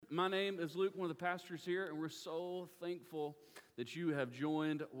My name is Luke, one of the pastors here, and we're so thankful that you have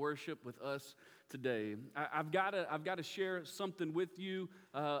joined worship with us today. I've got to share something with you.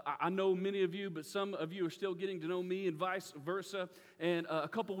 I know many of you, but some of you are still getting to know me and vice versa. And a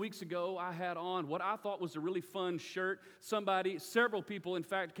couple weeks ago, I had on what I thought was a really fun shirt. Several people, in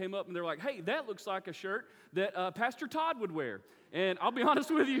fact, came up and they're like, "Hey, that looks like a shirt that Pastor Todd would wear." And I'll be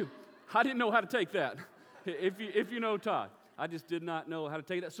honest with you, I didn't know how to take that. If you know Todd. I just did not know how to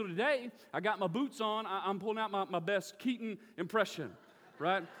take that. So today, I got my boots on. I'm pulling out my best Keaton impression,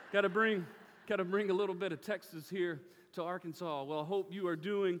 right? Got to bring a little bit of Texas here to Arkansas. Well, I hope you are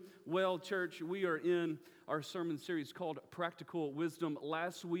doing well, church. We are in our sermon series called Practical Wisdom.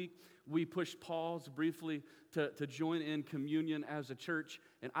 Last week, we pushed pause briefly to join in communion as a church.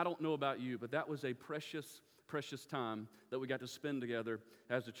 And I don't know about you, but that was a precious time that we got to spend together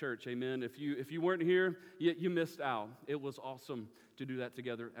as a church. Amen. If you weren't here, you missed out. It was awesome to do that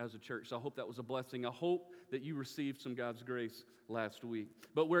together as a church. So I hope that was a blessing. I hope that you received some God's grace last week.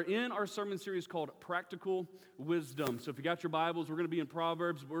 But we're in our sermon series called Practical Wisdom. So if you got your Bibles, we're going to be in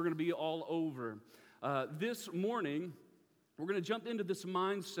Proverbs. We're going to be all over. This morning, we're going to jump into this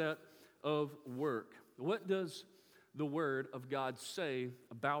mindset of work. What does the Word of God say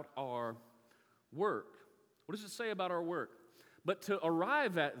about our work? What does it say about our work? But to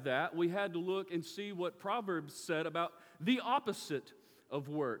arrive at that, we had to look and see what Proverbs said about the opposite of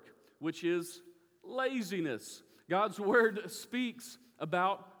work, which is laziness. God's Word speaks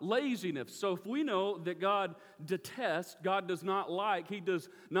about laziness. So if we know that God detests, God does not like, He does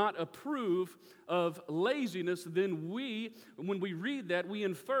not approve of laziness, then when we read that, we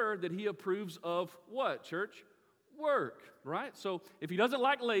infer that He approves of what, church? Work, right? So if He doesn't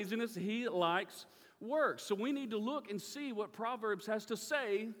like laziness, He likes work. So we need to look and see what Proverbs has to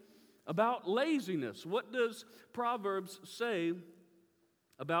say about laziness. What does Proverbs say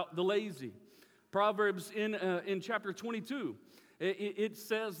about the lazy? Proverbs in chapter 22, it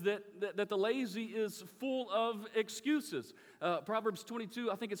says that the lazy is full of excuses. Proverbs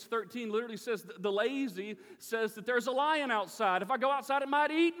 22, I think it's 13, literally says the lazy says that there's a lion outside. If I go outside, it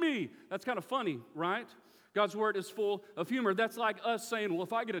might eat me. That's kind of funny, right? God's Word is full of humor. That's like us saying, well,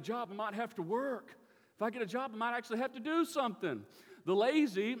 if I get a job, I might have to work. If I get a job, I might actually have to do something. The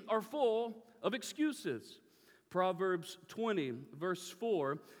lazy are full of excuses. Proverbs 20, verse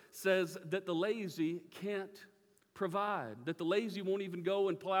 4, says that the lazy can't provide, that the lazy won't even go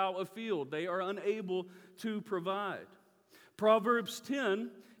and plow a field. They are unable to provide. Proverbs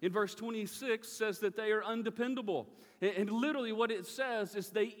 10, in verse 26, says that they are undependable. And literally what it says is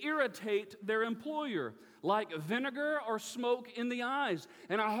they irritate their employer like vinegar or smoke in the eyes.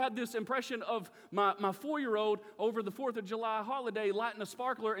 And I had this impression of my 4-year-old over the 4th of July holiday lighting a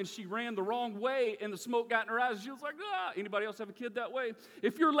sparkler, and she ran the wrong way and the smoke got in her eyes. She was like, ah. Anybody else have a kid that way?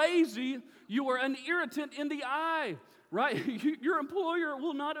 If you're lazy, you are an irritant in the eye, right? Your employer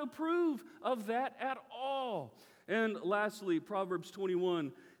will not approve of that at all. And lastly, Proverbs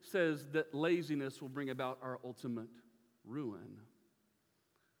 21 says that laziness will bring about our ultimate ruin,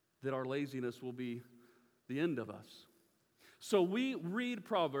 that our laziness will be the end of us. So we read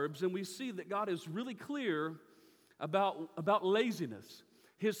Proverbs and we see that God is really clear about laziness,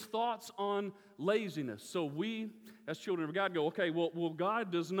 His thoughts on laziness. So we, as children of God, go, okay, well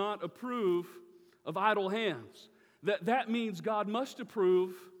God does not approve of idle hands. That means God must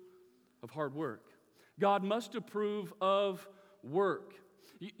approve of hard work. God must approve of work.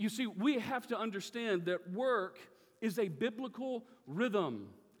 You see, we have to understand that work is a biblical rhythm.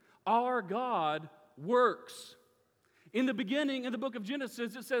 Our God works. In the beginning, in the book of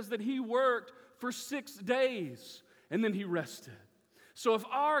Genesis, it says that He worked for 6 days and then He rested. So if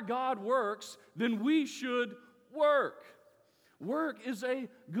our God works, then we should work. Work is a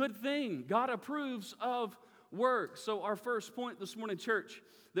good thing. God approves of work. So our first point this morning, church,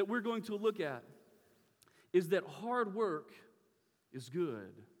 that we're going to look at is that hard work is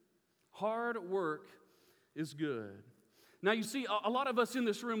good. Hard work is good. Now, you see, a lot of us in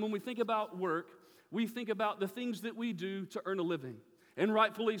this room, when we think about work, we think about the things that we do to earn a living, and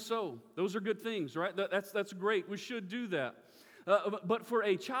rightfully so. Those are good things, right? That's great. We should do that. But for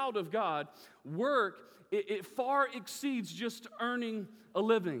a child of God, work, it far exceeds just earning a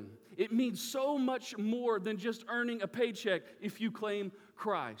living. It means so much more than just earning a paycheck if you claim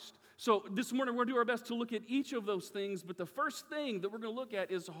Christ. So this morning, we're going to do our best to look at each of those things, but the first thing that we're going to look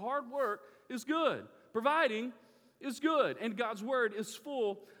at is hard work is good. Providing is good, and God's Word is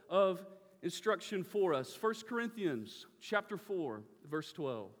full of instruction for us. 1 Corinthians chapter 4, verse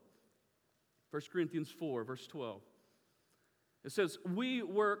 12. 1 Corinthians 4, verse 12. It says, "We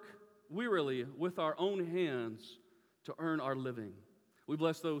work wearily with our own hands to earn our living. We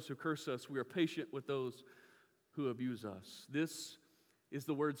bless those who curse us. We are patient with those who abuse us. This is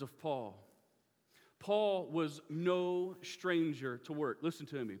the words of Paul. Paul was no stranger to work. Listen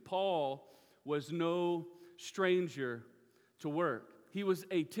to me. Paul was no stranger to work. He was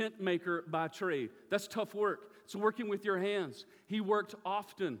a tent maker by trade. That's tough work. It's working with your hands. He worked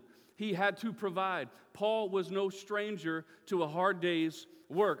often. He had to provide. Paul was no stranger to a hard day's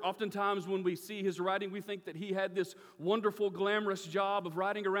work. Oftentimes when we see his writing, we think that he had this wonderful, glamorous job of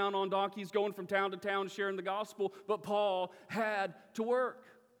riding around on donkeys, going from town to town, sharing the gospel. But Paul had to work.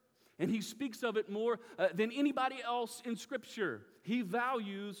 And he speaks of it more than anybody else in Scripture. He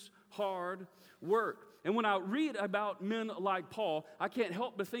values hard work. And when I read about men like Paul, I can't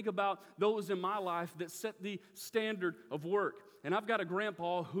help but think about those in my life that set the standard of work. And I've got a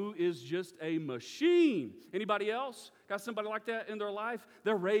grandpa who is just a machine. Anybody else got somebody like that in their life?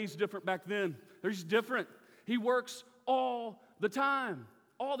 They're raised different back then. They're just different. He works all the time.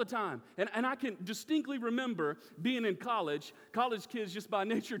 All the time. And I can distinctly remember being in college. College kids just by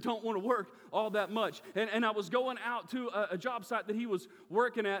nature don't want to work all that much. And I was going out to a job site that he was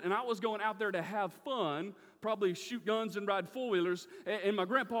working at, and I was going out there to have fun, probably shoot guns and ride four-wheelers, and my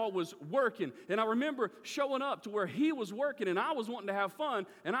grandpa was working. And I remember showing up to where he was working, and I was wanting to have fun,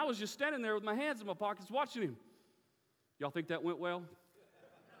 and I was just standing there with my hands in my pockets watching him. Y'all think that went well?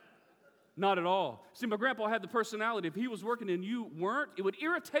 Not at all. See, my grandpa had the personality. If he was working and you weren't, it would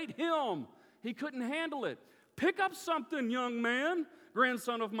irritate him. He couldn't handle it. Pick up something, young man,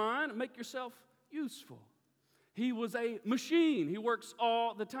 grandson of mine, and make yourself useful. He was a machine. He works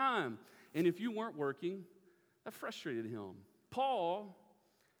all the time. And if you weren't working, that frustrated him. Paul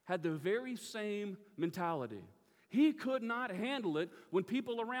had the very same mentality. He could not handle it when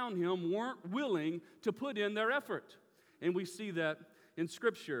people around him weren't willing to put in their effort. And we see that in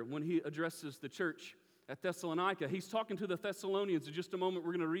Scripture when he addresses the church at Thessalonica. He's talking to the Thessalonians. In just a moment,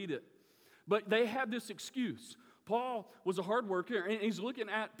 we're going to read it. But they had this excuse. Paul was a hard worker, and he's looking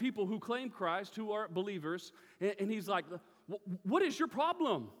at people who claim Christ, who are believers, and he's like, what is your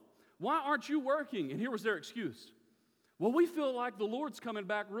problem? Why aren't you working? And here was their excuse. Well, we feel like the Lord's coming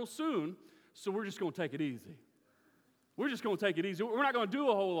back real soon, so we're just going to take it easy. We're just going to take it easy. We're not going to do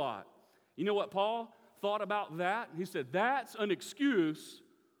a whole lot. You know what Paul thought about that? He said, that's an excuse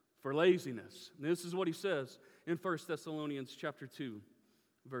for laziness. And this is what he says in 1 Thessalonians chapter 2,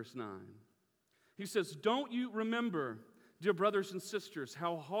 verse 9. He says, don't you remember, dear brothers and sisters,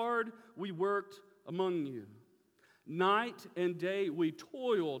 how hard we worked among you? Night and day we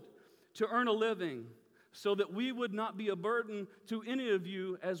toiled to earn a living so that we would not be a burden to any of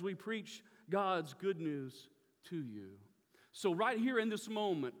you as we preach God's good news to you. So right here in this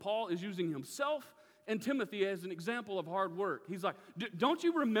moment, Paul is using himself and Timothy as an example of hard work. He's like, don't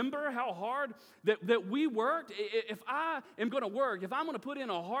you remember how hard that we worked? If I am going to work, if I'm going to put in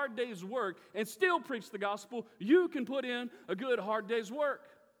a hard day's work and still preach the gospel, you can put in a good hard day's work.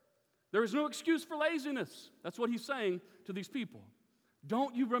 There is no excuse for laziness. That's what he's saying to these people.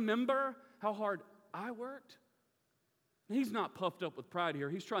 Don't you remember how hard I worked? And he's not puffed up with pride here.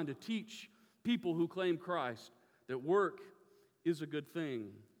 He's trying to teach people who claim Christ that work is a good thing.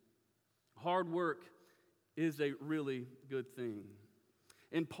 Hard work is a really good thing.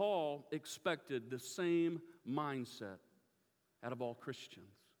 And Paul expected the same mindset out of all Christians.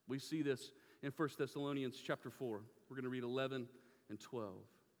 We see this in 1 Thessalonians chapter 4. We're going to read 11 and 12.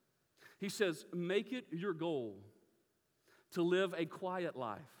 He says, make it your goal to live a quiet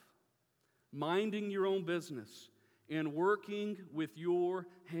life, minding your own business and working with your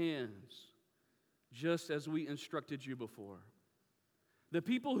hands, just as we instructed you before. The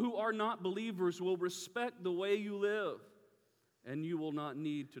people who are not believers will respect the way you live, and you will not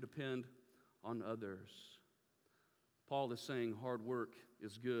need to depend on others. Paul is saying hard work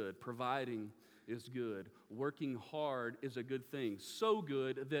is good, providing is good, working hard is a good thing, so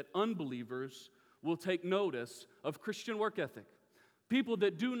good that unbelievers will take notice of Christian work ethic. People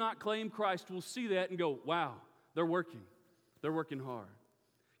that do not claim Christ will see that and go, wow, they're working hard.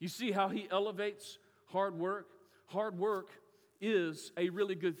 You see how he elevates hard work? Hard work is a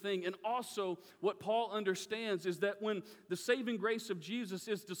really good thing. And also, what Paul understands is that when the saving grace of Jesus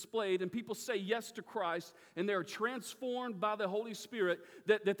is displayed and people say yes to Christ and they're transformed by the Holy Spirit,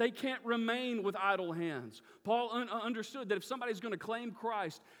 that they can't remain with idle hands. Paul understood that if somebody's going to claim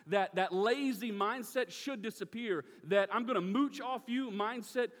Christ, that lazy mindset should disappear, that I'm going to mooch off you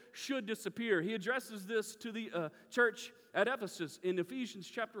mindset should disappear. He addresses this to the church at Ephesus in Ephesians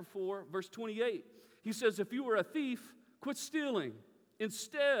chapter 4, verse 28. He says, if you were a thief, quit stealing.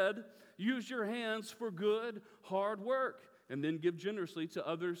 Instead, use your hands for good, hard work, and then give generously to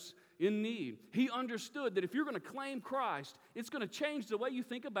others in need. He understood that if you're going to claim Christ, it's going to change the way you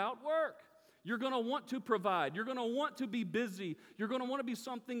think about work. You're going to want to provide. You're going to want to be busy. You're going to want to be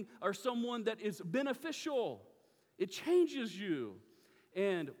something or someone that is beneficial. It changes you.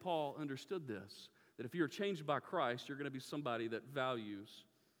 And Paul understood this, that if you're changed by Christ, you're going to be somebody that values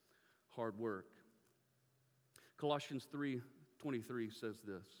hard work. Colossians 3:23 says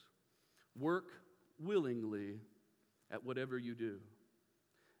this, work willingly at whatever you do,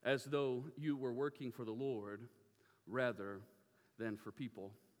 as though you were working for the Lord rather than for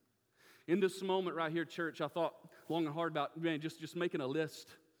people. In this moment right here, church, I thought long and hard about, just making a list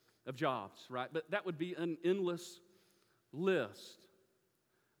of jobs, right? But that would be an endless list.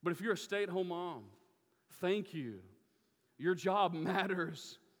 But if you're a stay-at-home mom, thank you. Your job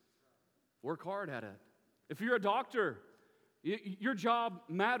matters. Work hard at it. If you're a doctor, your job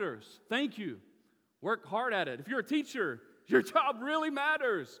matters. Thank you. Work hard at it. If you're a teacher, your job really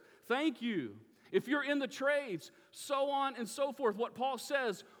matters. Thank you. If you're in the trades, so on and so forth. What Paul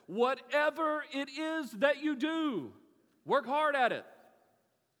says, whatever it is that you do, work hard at it.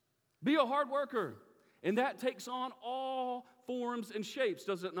 Be a hard worker. And that takes on all forms and shapes,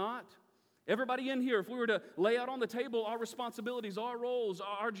 does it not? Everybody in here, if we were to lay out on the table our responsibilities, our roles,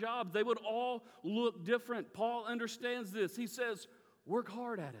 our jobs, they would all look different. Paul understands this. He says, work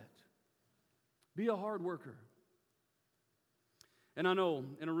hard at it. Be a hard worker. And I know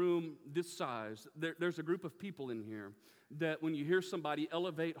in a room this size, there's a group of people in here that when you hear somebody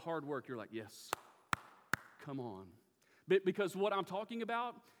elevate hard work, you're like, yes, come on. Because what I'm talking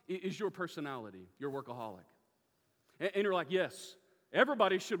about is your personality, your workaholic. And you're like, yes,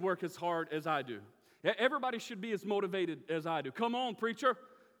 everybody should work as hard as I do. Everybody should be as motivated as I do. Come on, preacher,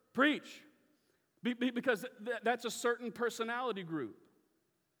 preach. Because that's a certain personality group.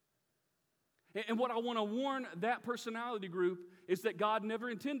 And what I want to warn that personality group is that God never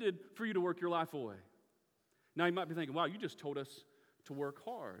intended for you to work your life away. Now you might be thinking, wow, you just told us to work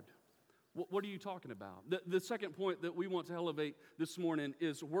hard. What are you talking about? The second point that we want to elevate this morning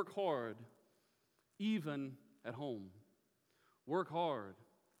is work hard, even at home. Work hard,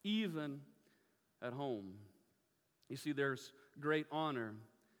 even at home. You see, there's great honor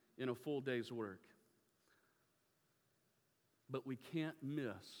in a full day's work. But we can't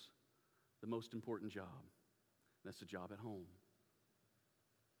miss the most important job. That's the job at home.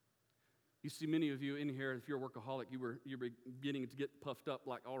 You see, many of you in here, if you're a workaholic, you're beginning to get puffed up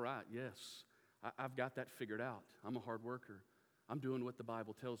like, all right, yes, I've got that figured out. I'm a hard worker. I'm doing what the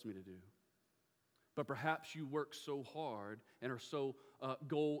Bible tells me to do. But perhaps you work so hard and are so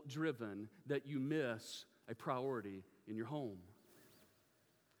goal-driven that you miss a priority in your home.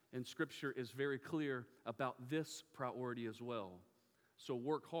 And Scripture is very clear about this priority as well. So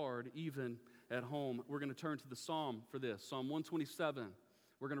work hard even at home. We're going to turn to the Psalm for this. Psalm 127.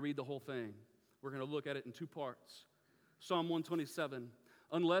 We're going to read the whole thing. We're going to look at it in two parts. Psalm 127.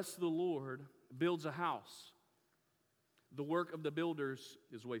 Unless the Lord builds a house, the work of the builders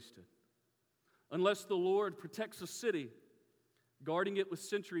is wasted. Unless the Lord protects a city, guarding it with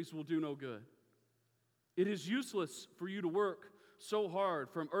sentries will do no good. It is useless for you to work so hard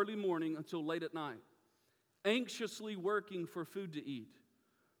from early morning until late at night, anxiously working for food to eat,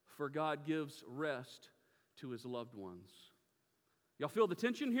 for God gives rest to His loved ones. Y'all feel the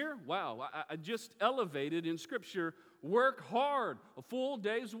tension here? Wow, I just elevated in Scripture, work hard, a full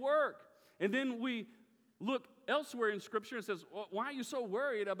day's work. And then we look elsewhere in Scripture and says, well, why are you so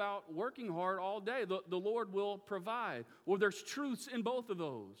worried about working hard all day? The Lord will provide. Well, there's truths in both of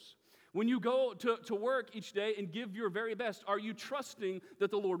those. When you go to work each day and give your very best, are you trusting that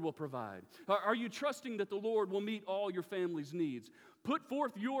the Lord will provide? Are you trusting that the Lord will meet all your family's needs? Put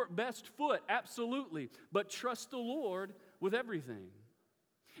forth your best foot, absolutely, but trust the Lord with everything.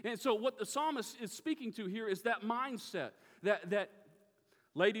 And so what the psalmist is speaking to here is that mindset that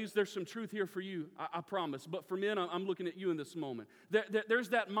ladies, there's some truth here for you, I promise. But for men, I'm looking at you in this moment. There's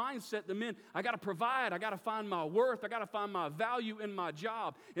that mindset, the men, I got to provide. I got to find my worth. I got to find my value in my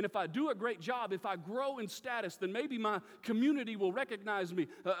job. And if I do a great job, if I grow in status, then maybe my community will recognize me.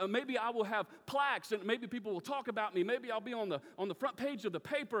 Maybe I will have plaques, and maybe people will talk about me. Maybe I'll be on the front page of the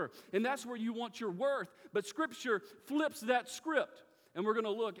paper, and that's where you want your worth. But Scripture flips that script, and we're going to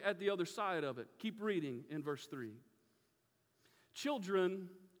look at the other side of it. Keep reading in verse 3. Children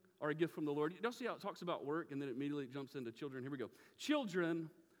are a gift from the Lord. You don't see how it talks about work and then it immediately jumps into children. Here we go. Children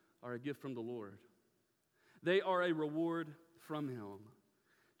are a gift from the Lord. They are a reward from Him.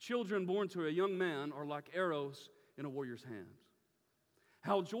 Children born to a young man are like arrows in a warrior's hand.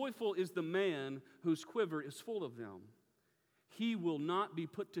 How joyful is the man whose quiver is full of them. He will not be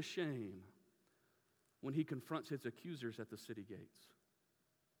put to shame when he confronts his accusers at the city gates.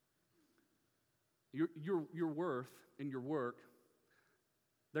 Your worth and your work,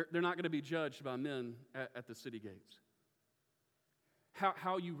 they're not going to be judged by men at the city gates.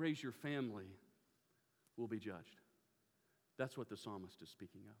 How you raise your family will be judged. That's what the psalmist is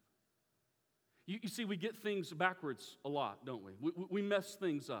speaking of. You see, we get things backwards a lot, don't we? We mess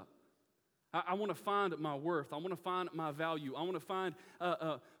things up. I want to find my worth. I want to find my value. I want to find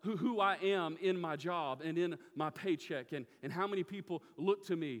who I am in my job and in my paycheck and how many people look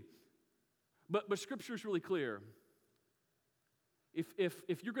to me. But Scripture is really clear.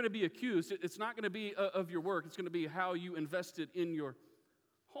 If you're going to be accused, it's not going to be of your work. It's going to be how you invested in your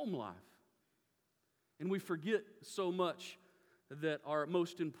home life. And we forget so much that our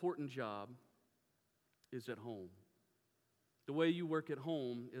most important job is at home. The way you work at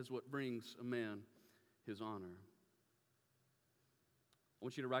home is what brings a man his honor. I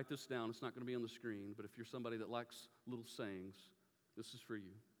want you to write this down. It's not going to be on the screen, but if you're somebody that likes little sayings, this is for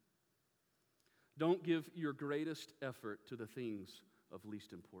you. Don't give your greatest effort to the things of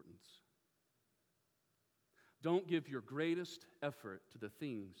least importance. Don't give your greatest effort to the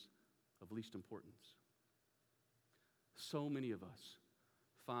things of least importance. So many of us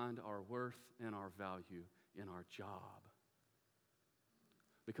find our worth and our value in our job.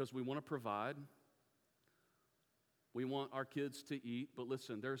 Because we want to provide, we want our kids to eat, but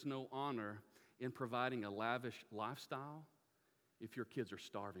listen, there's no honor in providing a lavish lifestyle if your kids are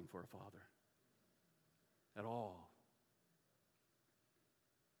starving for a father at all.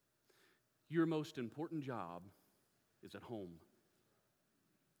 Your most important job is at home.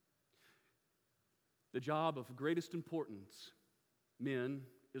 The job of greatest importance, men,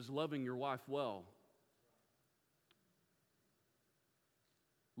 is loving your wife well.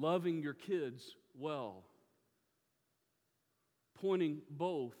 Loving your kids well. Pointing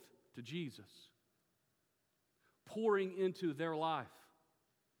both to Jesus. Pouring into their life.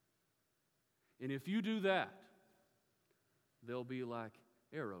 And if you do that, they'll be like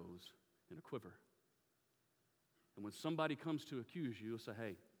arrows in a quiver. And when somebody comes to accuse you, you'll say,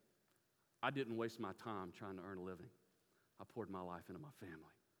 hey, I didn't waste my time trying to earn a living. I poured my life into my family.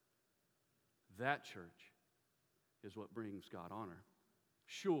 That, church, is what brings God honor.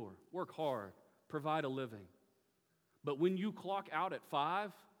 Sure, work hard, provide a living. But when you clock out at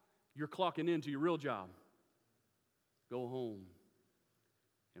 5, you're clocking into your real job. Go home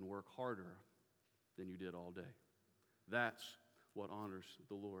and work harder than you did all day. That's what honors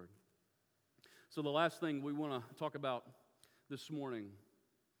the Lord. So the last thing we want to talk about this morning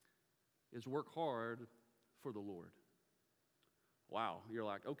is work hard for the Lord. Wow, you're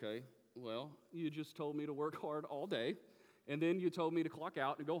like, okay, well, you just told me to work hard all day, and then you told me to clock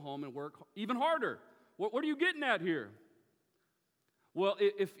out and go home and work even harder. What are you getting at here? Well,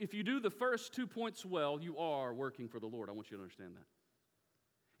 if you do the first 2 points well, you are working for the Lord. I want you to understand that.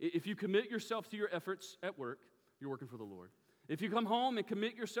 If you commit yourself to your efforts at work, you're working for the Lord. If you come home and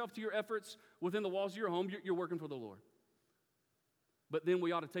commit yourself to your efforts within the walls of your home, you're working for the Lord. But then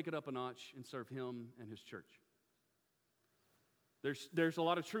we ought to take it up a notch and serve Him and His church. There's a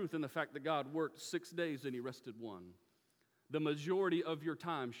lot of truth in the fact that God worked 6 days and He rested 1. The majority of your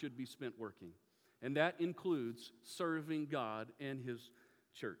time should be spent working. And that includes serving God and His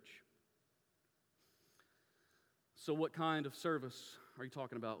church. So what kind of service are you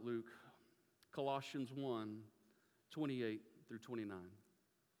talking about, Luke? Colossians 1, 28 through 29.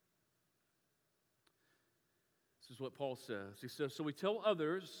 This is what Paul says. He says, so we tell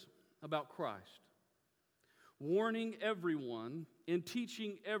others about Christ, warning everyone and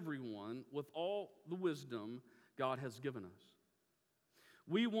teaching everyone with all the wisdom God has given us.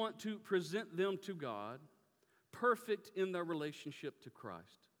 We want to present them to God, perfect in their relationship to Christ.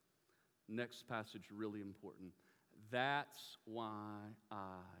 Next passage, really important. That's why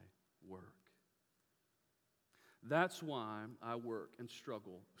I work. That's why I work and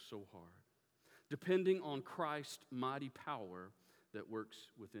struggle so hard, depending on Christ's mighty power that works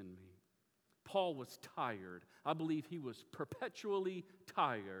within me. Paul was tired. I believe he was perpetually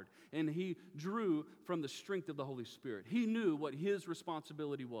tired, and he drew from the strength of the Holy Spirit. He knew what his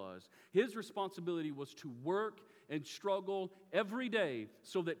responsibility was. His responsibility was to work and struggle every day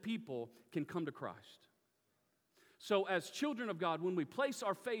so that people can come to Christ. So as children of God, when we place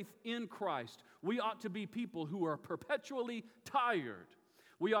our faith in Christ, we ought to be people who are perpetually tired.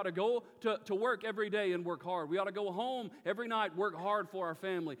 We ought to go to work every day and work hard. We ought to go home every night, work hard for our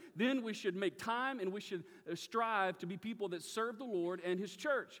family. Then we should make time and we should strive to be people that serve the Lord and His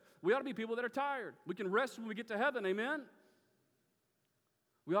church. We ought to be people that are tired. We can rest when we get to heaven, amen?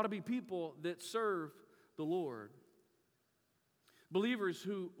 We ought to be people that serve the Lord. Believers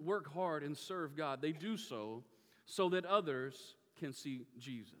who work hard and serve God, they do so that others can see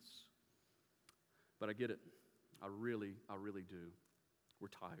Jesus. But I get it. I really do. We're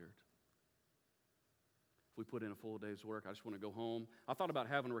tired. If we put in a full day's work, I just want to go home. I thought about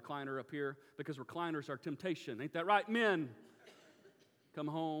having a recliner up here because recliners are temptation. Ain't that right, men? Come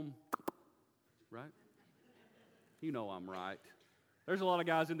home, right? You know I'm right. There's a lot of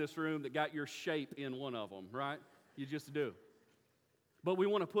guys in this room that got your shape in one of them, right? You just do. But we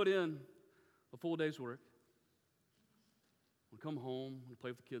want to put in a full day's work. We come home, we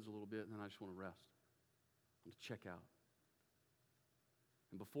play with the kids a little bit, and then I just want to rest. I want to check out.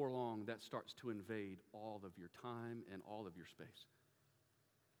 And before long, that starts to invade all of your time and all of your space.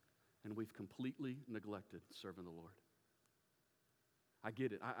 And we've completely neglected serving the Lord. I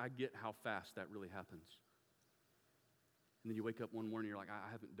get it. I get how fast that really happens. And then you wake up one morning, you're like,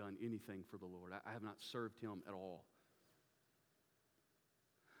 I haven't done anything for the Lord. I have not served Him at all.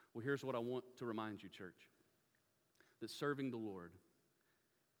 Well, here's what I want to remind you, church. That serving the Lord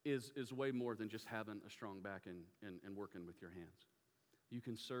is way more than just having a strong back and working with your hands. You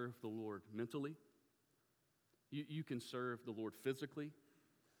can serve the Lord mentally. You can serve the Lord physically.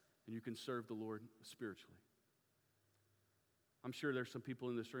 And you can serve the Lord spiritually. I'm sure there's some people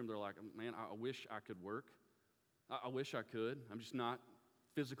in this room that are like, man, I wish I could work. I wish I could. I'm just not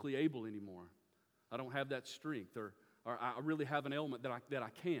physically able anymore. I don't have that strength, or I really have an ailment that I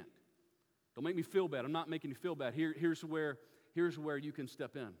can't. Don't make me feel bad. I'm not making you feel bad. Here's where you can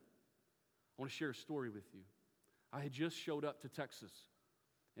step in. I want to share a story with you. I had just showed up to Texas,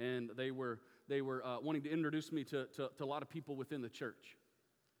 and they were wanting to introduce me to a lot of people within the church.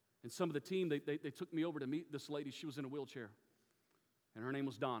 And some of the team, they took me over to meet this lady. She was in a wheelchair, and her name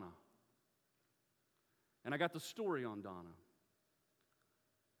was Donna. And I got the story on Donna.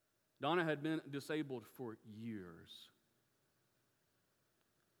 Donna had been disabled for years.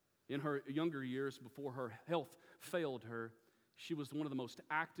 In her younger years, before her health failed her, she was one of the most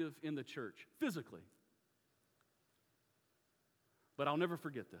active in the church, physically. But I'll never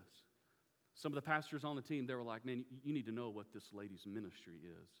forget this. Some of the pastors on the team, they were like, man, you need to know what this lady's ministry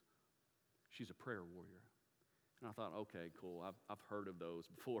is. She's a prayer warrior. And I thought, okay, cool. I've heard of those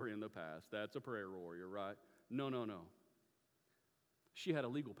before in the past. That's a prayer warrior, right? No. She had a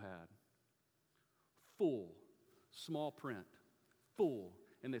legal pad, full, small print, full.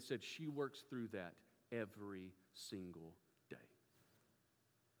 And they said she works through that every single day.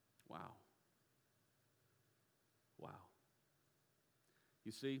 Wow.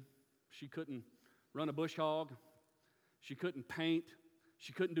 You see, she couldn't run a bush hog. She couldn't paint.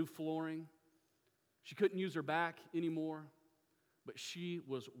 She couldn't do flooring. She couldn't use her back anymore. But she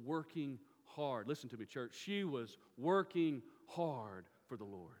was working hard. Listen to me, church. She was working hard for the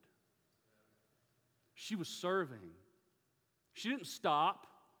Lord. She was serving. She didn't stop.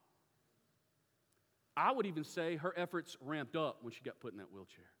 I would even say her efforts ramped up when she got put in that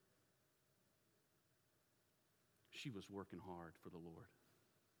wheelchair. She was working hard for the Lord.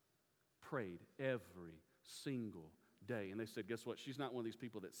 Prayed every single day. And they said, guess what? She's not one of these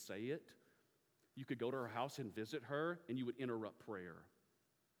people that say it. You could go to her house and visit her, and you would interrupt prayer.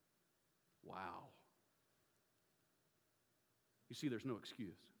 Wow. You see, there's no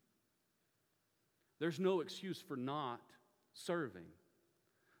excuse. There's no excuse for not serving.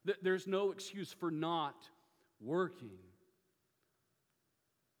 There's no excuse for not working.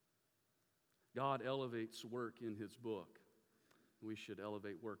 God elevates work in His book. We should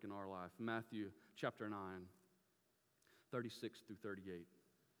elevate work in our life. Matthew chapter 9, 36 through 38.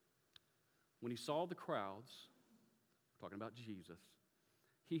 When He saw the crowds, talking about Jesus,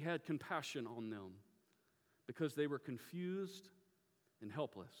 He had compassion on them because they were confused and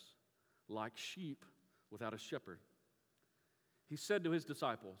helpless, like sheep without a shepherd. He said to His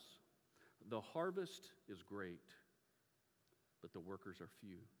disciples, the harvest is great, but the workers are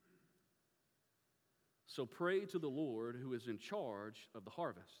few. So pray to the Lord who is in charge of the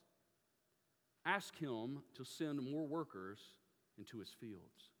harvest. Ask Him to send more workers into His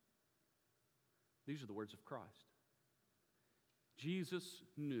fields. These are the words of Christ. Jesus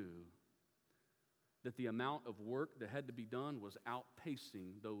knew that the amount of work that had to be done was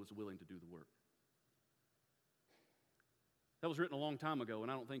outpacing those willing to do the work. That was written a long time ago,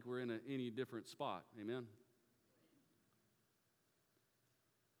 and I don't think we're in any different spot. Amen?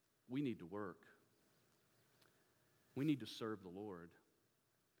 We need to work. We need to serve the Lord.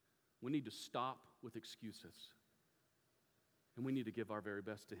 We need to stop with excuses. And we need to give our very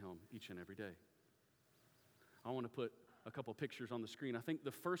best to Him each and every day. I want to put a couple pictures on the screen. I think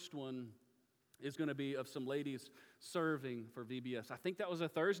the first one is going to be of some ladies serving for VBS. I think that was a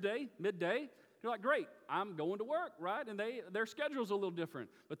Thursday, midday. You're like, great, I'm going to work, right? And their schedule's a little different,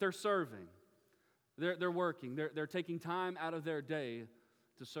 but they're serving. They're working. They're taking time out of their day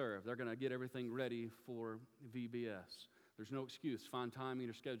to serve. They're going to get everything ready for VBS. There's no excuse. Find time in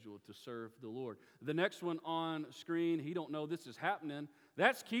your schedule to serve the Lord. The next one on screen, he don't know this is happening.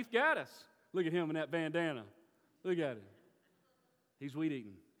 That's Keith Gaddis. Look at him in that bandana. Look at him. He's weed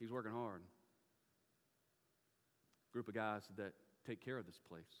eating. He's working hard. Group of guys that take care of this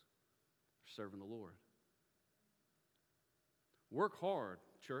place. They're serving the Lord. Work hard,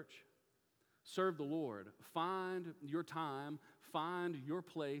 church. Serve the Lord. Find your time. Find your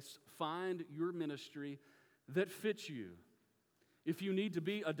place. Find your ministry that fits you. If you need to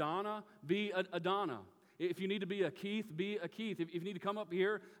be a Donna, be a Donna. If you need to be a Keith, be a Keith. If you need to come up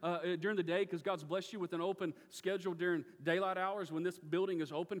here during the day because God's blessed you with an open schedule during daylight hours when this building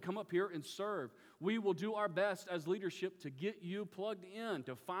is open, come up here and serve. We will do our best as leadership to get you plugged in,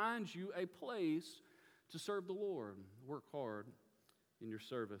 to find you a place to serve the Lord. Work hard in your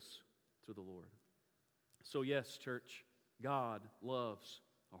service to the Lord. So yes, church, God loves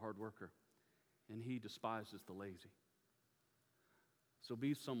a hard worker, and He despises the lazy. So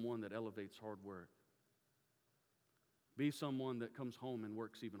be someone that elevates hard work. Be someone that comes home and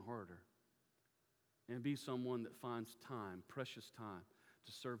works even harder. And be someone that finds time, precious time,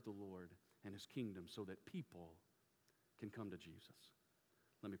 to serve the Lord and His kingdom so that people can come to Jesus.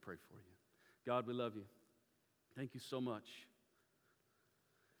 Let me pray for you. God, we love you. Thank you so much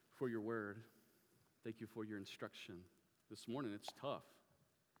for your word. Thank you for your instruction. This morning, it's tough.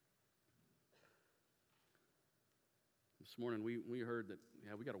 This morning, we heard that,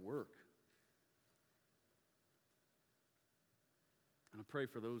 we got to work. And I pray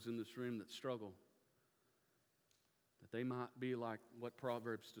for those in this room that struggle, that they might be like what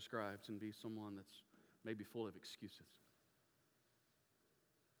Proverbs describes and be someone that's maybe full of excuses.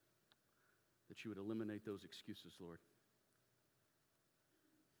 That you would eliminate those excuses, Lord.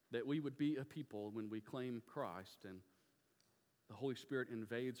 That we would be a people when we claim Christ and the Holy Spirit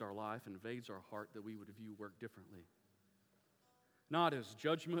invades our life, invades our heart, that we would view work differently. Not as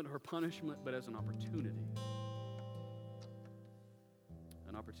judgment or punishment, but as an opportunity.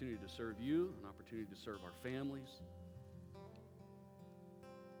 An opportunity to serve you, an opportunity to serve our families.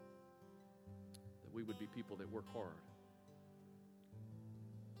 That we would be people that work hard.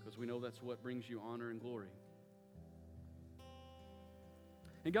 Because we know that's what brings you honor and glory.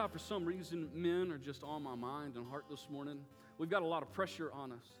 And God, for some reason, men are just on my mind and heart this morning. We've got a lot of pressure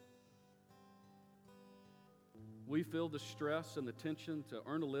on us. We feel the stress and the tension to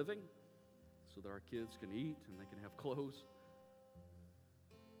earn a living so that our kids can eat and they can have clothes.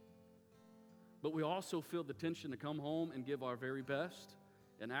 But we also feel the tension to come home and give our very best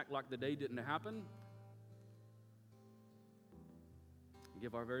and act like the day didn't happen. And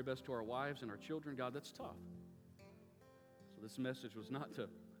give our very best to our wives and our children. God, that's tough. So this message was not to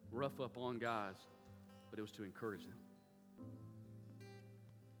rough up on guys, but it was to encourage them.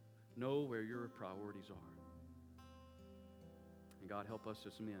 Know where your priorities are. And God, help us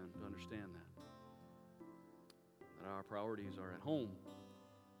as men to understand that. That our priorities are at home.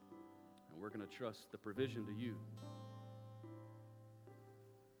 And we're going to trust the provision to you.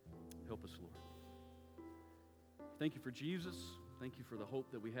 Help us, Lord. Thank you for Jesus. Thank you for the hope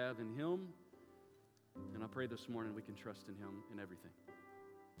that we have in Him. And I pray this morning we can trust in Him in everything.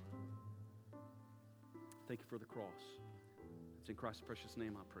 Thank you for the cross. It's in Christ's precious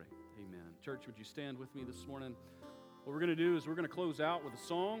name I pray. Amen. Church, would you stand with me this morning? What we're going to do is we're going to close out with a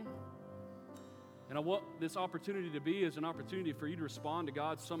song. And I want this opportunity to be as an opportunity for you to respond to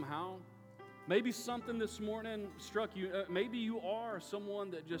God somehow. Maybe something this morning struck you. Maybe you are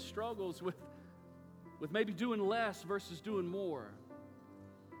someone that just struggles with maybe doing less versus doing more.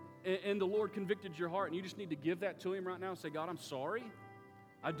 And the Lord convicted your heart, and you just need to give that to Him right now and say, God, I'm sorry.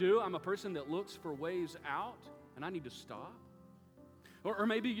 I do. I'm a person that looks for ways out, and I need to stop. Or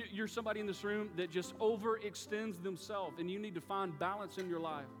maybe you're somebody in this room that just overextends themselves, and you need to find balance in your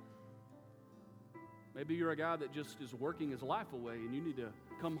life. Maybe you're a guy that just is working his life away, and you need to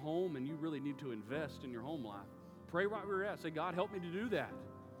come home, and you really need to invest in your home life. Pray right where you're at. Say, God, help me to do that.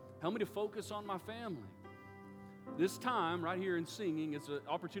 Help me to focus on my family. This time, right here in singing, is an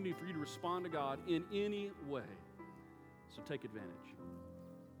opportunity for you to respond to God in any way. So take advantage.